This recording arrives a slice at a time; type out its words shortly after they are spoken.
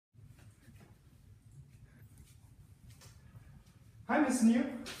Hi, Miss New.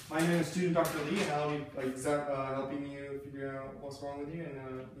 My name is student Dr. Lee, and I'll be helping you figure out what's wrong with you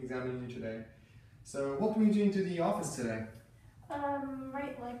and examining you today. So, what brings you into the office today?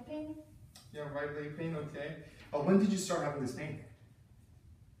 Right leg pain. Yeah, right leg pain. Okay. When did you start having this pain?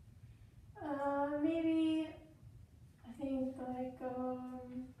 Maybe I think like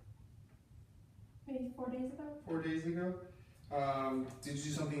maybe 4 days ago. 4 days ago. Did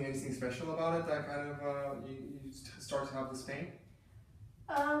you do anything special about it that kind of you start to have this pain?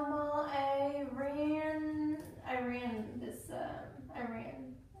 Well, I ran the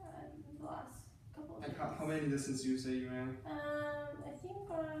last couple of days. How many distance do you say you ran? I think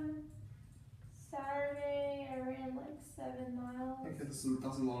on Saturday I ran like 7 miles. Okay,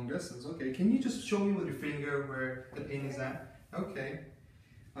 that's a long distance. Okay, can you just show me with your finger where the pain is at? Okay.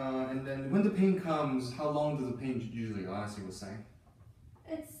 And then when the pain comes, how long does the pain usually last, you were saying?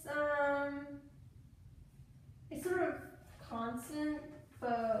 It's sort of constant,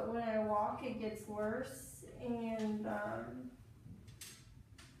 but when I walk it gets worse, and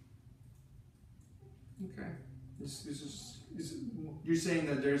okay. You're saying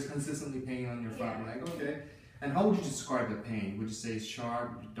that there's consistently pain on your front leg, okay. And how would you describe the pain? Would you say it's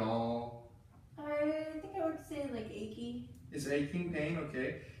sharp, dull? I think I would say like achy. It's aching pain,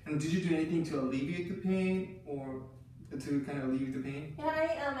 okay. And did you do anything to alleviate the pain, or to kind of alleviate the pain? Yeah,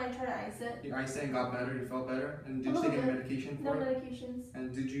 I tried to ice it. You iced it and got better, you felt better? And did you take any medication for it? No medications.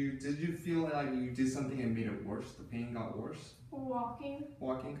 And did you feel like you did something and made it worse? The pain got worse? Walking.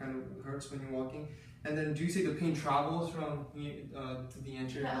 Walking kind of hurts when you're walking. And then do you say the pain travels from to the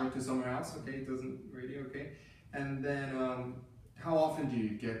anterior to somewhere else? Okay, it doesn't really, okay. And then how often do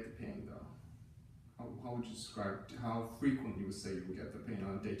you get the pain though? How would you describe how frequent you would say you would get the pain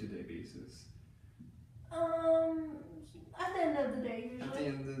on a day-to-day basis? At the end of the day usually. At the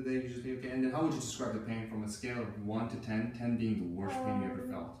end of the day usually, okay. And then how would you describe the pain from a scale of 1 to 10, 10 being the worst pain you ever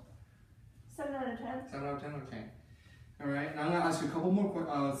felt? 7 out of 10. 7 out of 10, okay. Alright, now I'm going to ask you a couple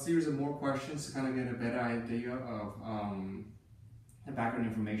more, series of more questions to kind of get a better idea of the background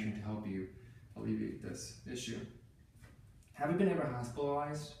information to help you alleviate this issue. Have you been ever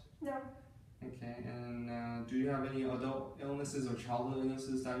hospitalized? No. Okay, and do you have any adult illnesses or childhood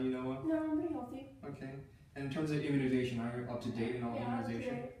illnesses that you know of? No, I'm pretty healthy. Okay, and in terms of immunization, are you up to date in all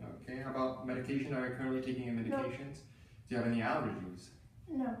immunization? Okay, how about medication? Are you currently taking any medications? No. Do you have any allergies?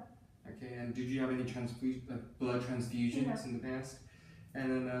 No. Okay, and did you have any blood transfusions in the past?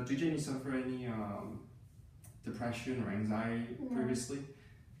 And then did you suffer any depression or anxiety previously?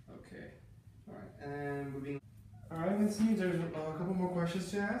 Okay, alright, and moving on. Alright, let's see, there's a couple more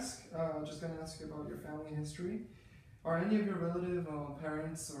questions to ask. Just going to ask you about your family history. Are any of your relative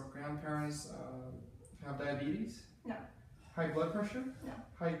parents or grandparents have diabetes? No. High blood pressure? No.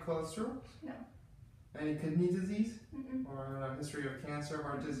 High cholesterol? No. Any kidney disease? Mm-mm. Or a history of cancer,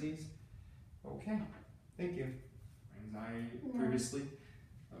 heart disease? Okay, thank you. Anxiety previously?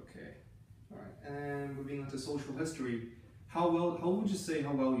 Okay, alright, and moving on to social history. How would you say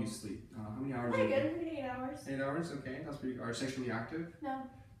how well you sleep? How many hours? Pretty good, 8 hours. 8 hours, okay, that's pretty good. Are you sexually active? No.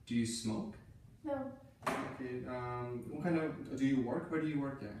 Do you smoke? No. Okay, what kind of, do you work? Where do you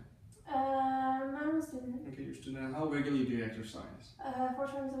work at? I'm a student. Okay, you're a student. How regularly do you exercise? 4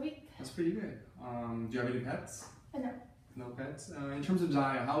 times a week. That's pretty good. Do you have any pets? No. No pets? In terms of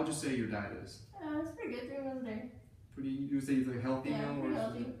diet, how would you say your diet is? It's pretty good, 3 meals a day. Pretty, you say it's a healthy meal? Pretty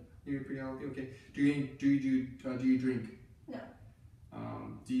healthy. You're pretty healthy, okay. Do you drink? No.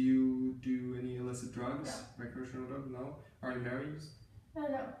 Do you do any illicit drugs? No. Recreational drugs? No. Are you married?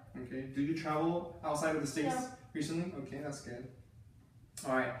 No. Okay. Did you travel outside of the States No. recently? Okay, that's good.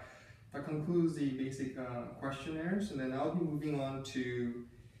 Alright, that concludes the basic questionnaires, and then I'll be moving on to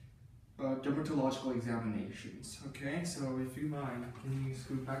dermatological examinations. Okay, so if you mind, can you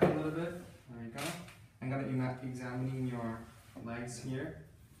scoot back a little bit? There you go. I'm going to be examining your legs here.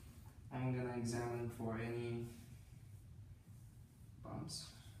 I'm going to examine for any bumps.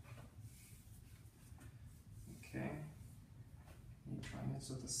 Okay. Dryness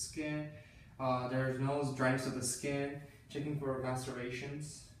of the skin. There's no dryness of the skin. Checking for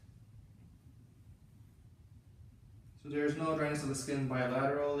macerations. So there's no dryness of the skin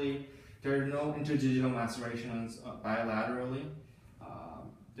bilaterally. There are no interdigital macerations bilaterally.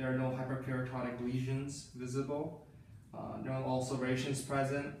 There are no hyperkeratotic lesions visible. No ulcerations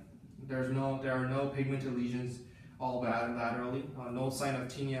present. There are no pigmented lesions all bilaterally. No sign of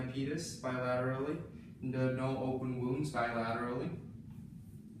tinea pedis bilaterally. No open wounds bilaterally.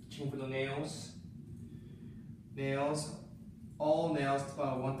 Checking for the nails. Nails. All nails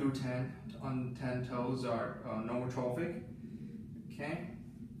 1 through 10 on 10 toes are normotrophic. Okay.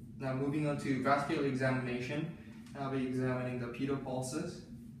 Now moving on to vascular examination.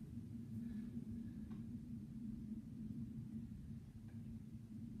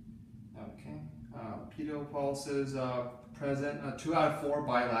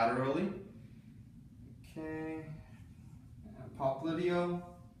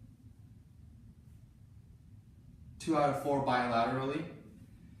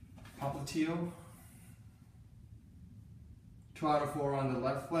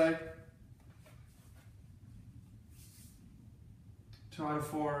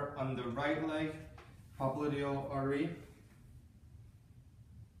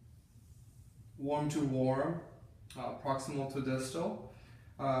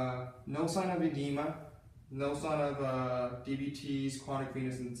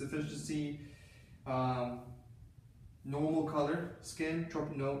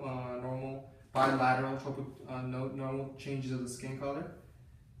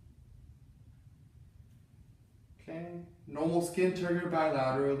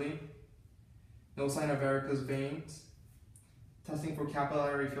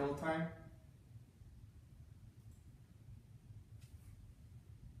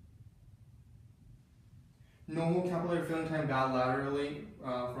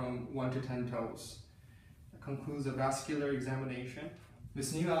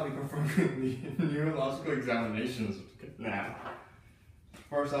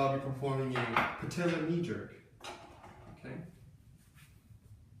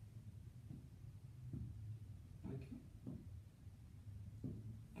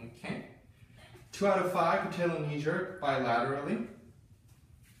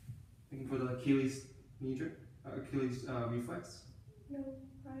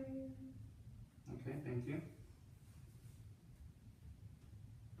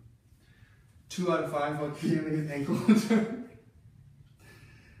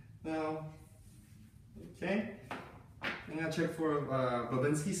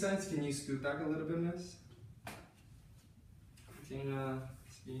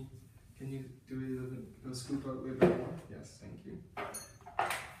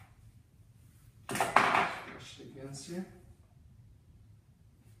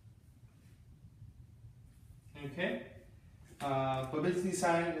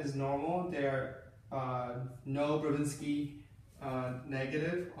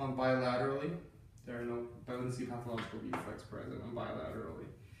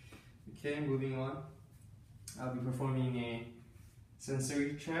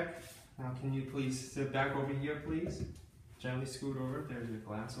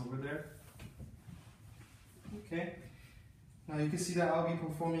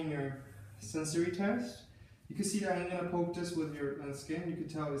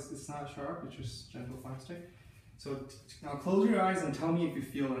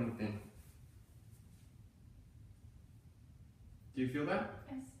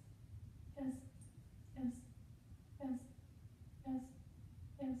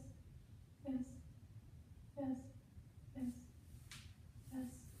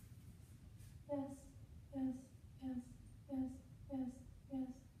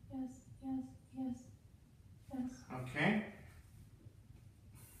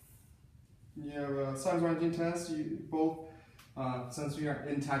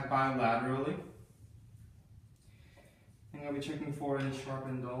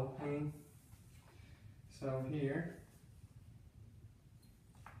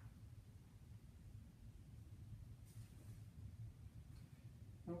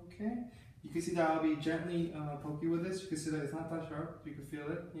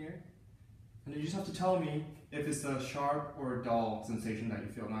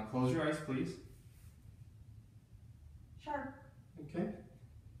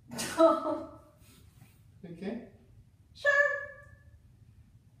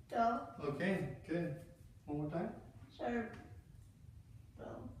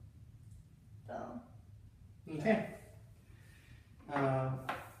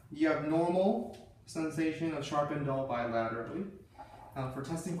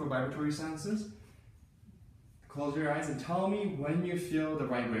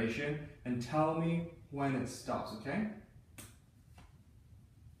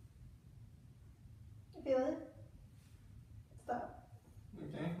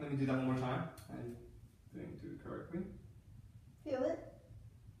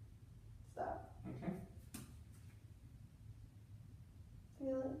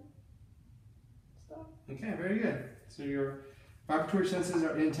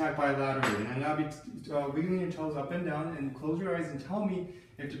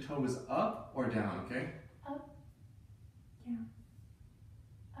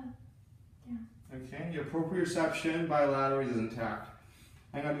 Okay, the proprioception bilaterally is intact.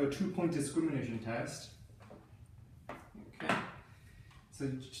 I'm going to do a 2-point discrimination test. Okay, so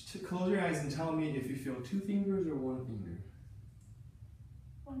close your eyes and tell me if you feel 2 fingers or 1 finger.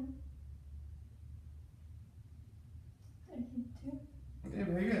 1. I think 2.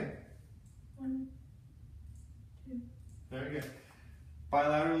 Okay, very good. 1, 2. Very good.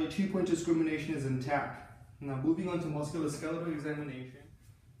 Bilaterally, 2-point discrimination is intact. Now moving on to musculoskeletal examination.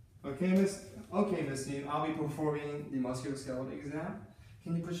 Okay, Miss Dean, I'll be performing the musculoskeletal exam.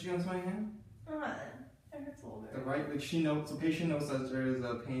 Can you push against my hand? It hurts a little bit. The right, like she notes, the patient knows that there is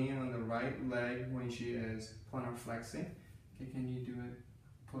a pain on the right leg when she is plantar flexing. Okay, can you do it?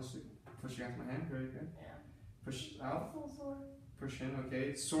 Push against my hand. Very good. Yeah. Push out. It's a little sore. Push in.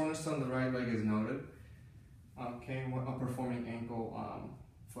 Okay. Soreness on the right leg is noted. Okay, we're performing ankle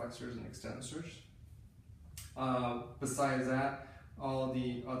flexors and extensors. Besides that, all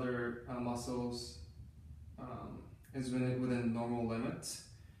the other muscles is within normal limits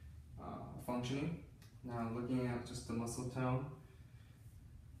functioning. Now looking at just the muscle tone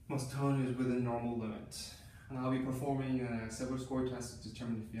is within normal limits. And I'll be performing a several score test to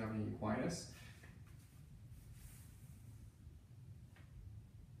determine if you have any equinus.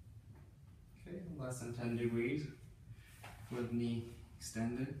 Okay, less than 10 degrees with knee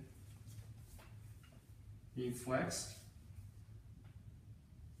extended, knee flexed.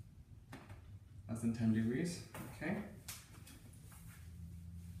 Less than 10 degrees, okay.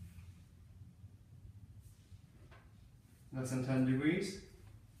 Less than 10 degrees.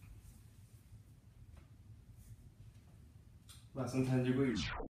 Less than 10 degrees.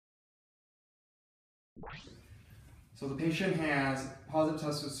 So the patient has positive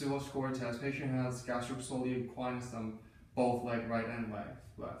test with single score test. Patient has gastric solium equinus on both leg right and leg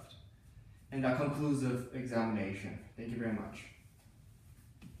left. And that concludes the examination. Thank you very much.